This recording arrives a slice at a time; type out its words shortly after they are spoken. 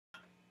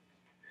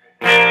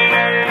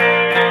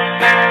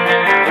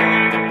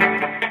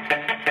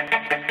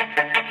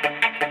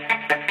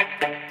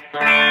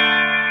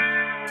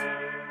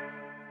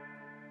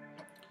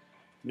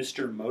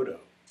Mr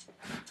Moto.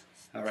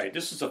 All right,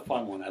 this is a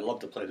fun one. I love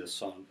to play this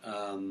song.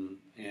 We'll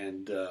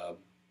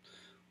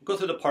go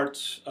through the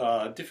parts,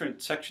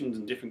 different sections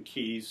and different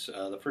keys.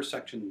 The first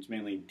section is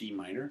mainly D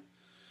minor,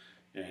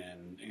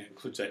 and it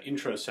includes that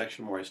intro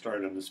section where I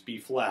started on this B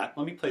flat.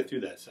 Let me play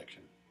through that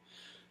section.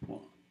 1,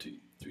 2,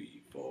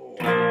 3, 4.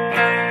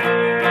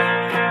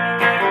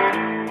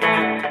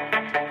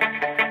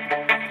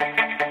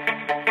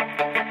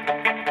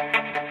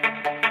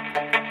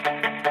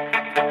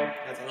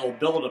 That's a little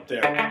build up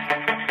there.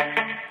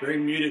 Very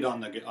muted on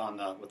the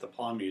with the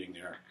palm muting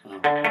there.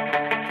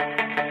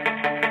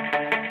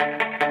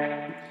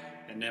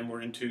 And then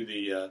we're into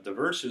the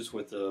verses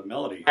with the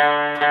melody.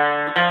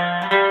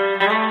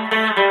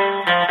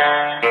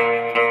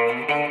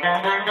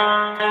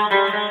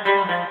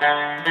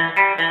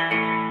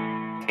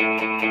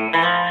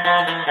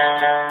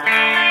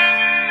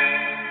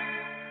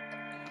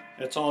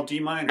 It's all D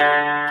minor.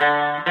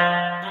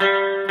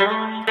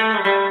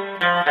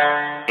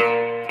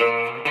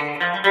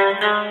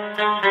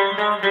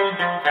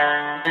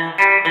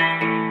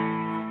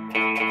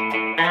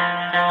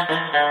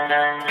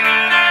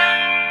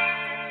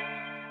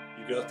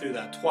 You go through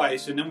that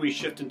twice, and then we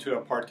shift into a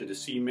part to the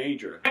C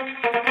major.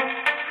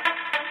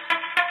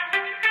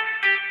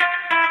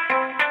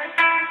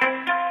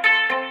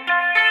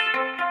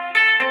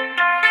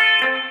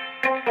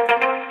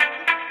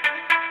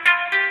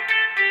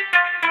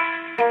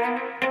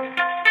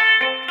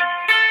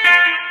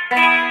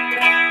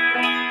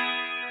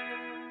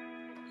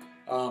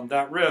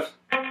 That riff.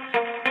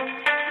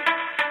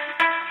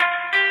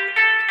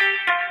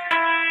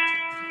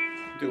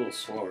 Do a little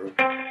slower.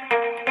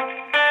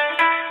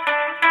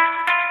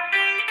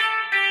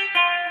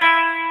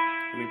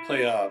 Let me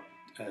play F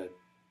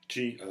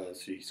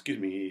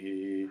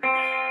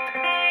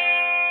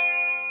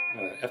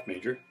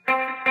major.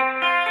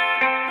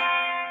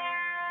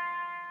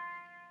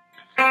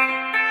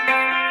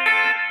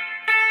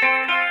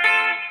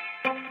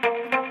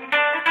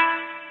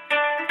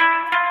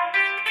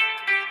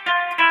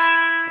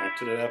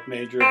 To the F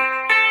major.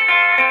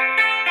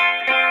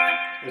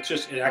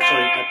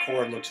 That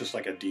chord looks just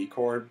like a D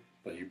chord,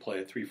 but you play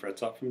it 3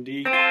 frets up from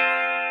D,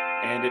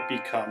 and it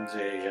becomes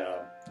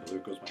a, there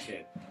goes my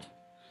head.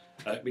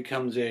 It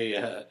becomes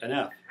an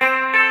F.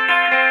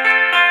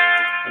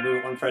 I move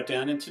it 1 fret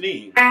down into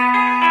D.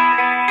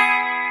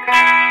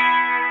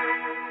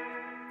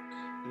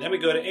 And then we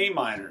go to A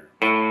minor.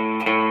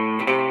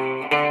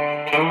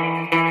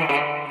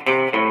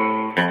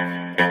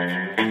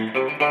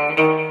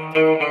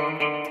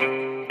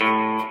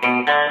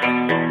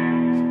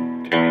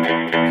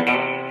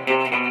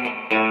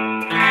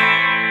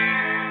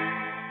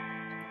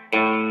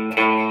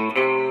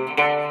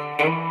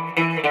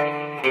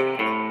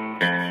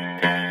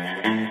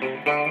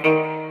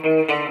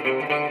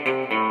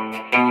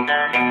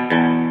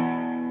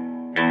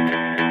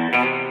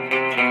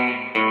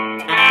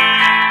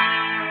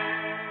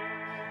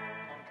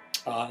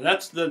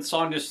 The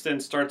song just then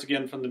starts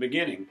again from the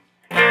beginning.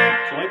 So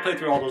let me play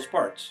through all those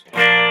parts.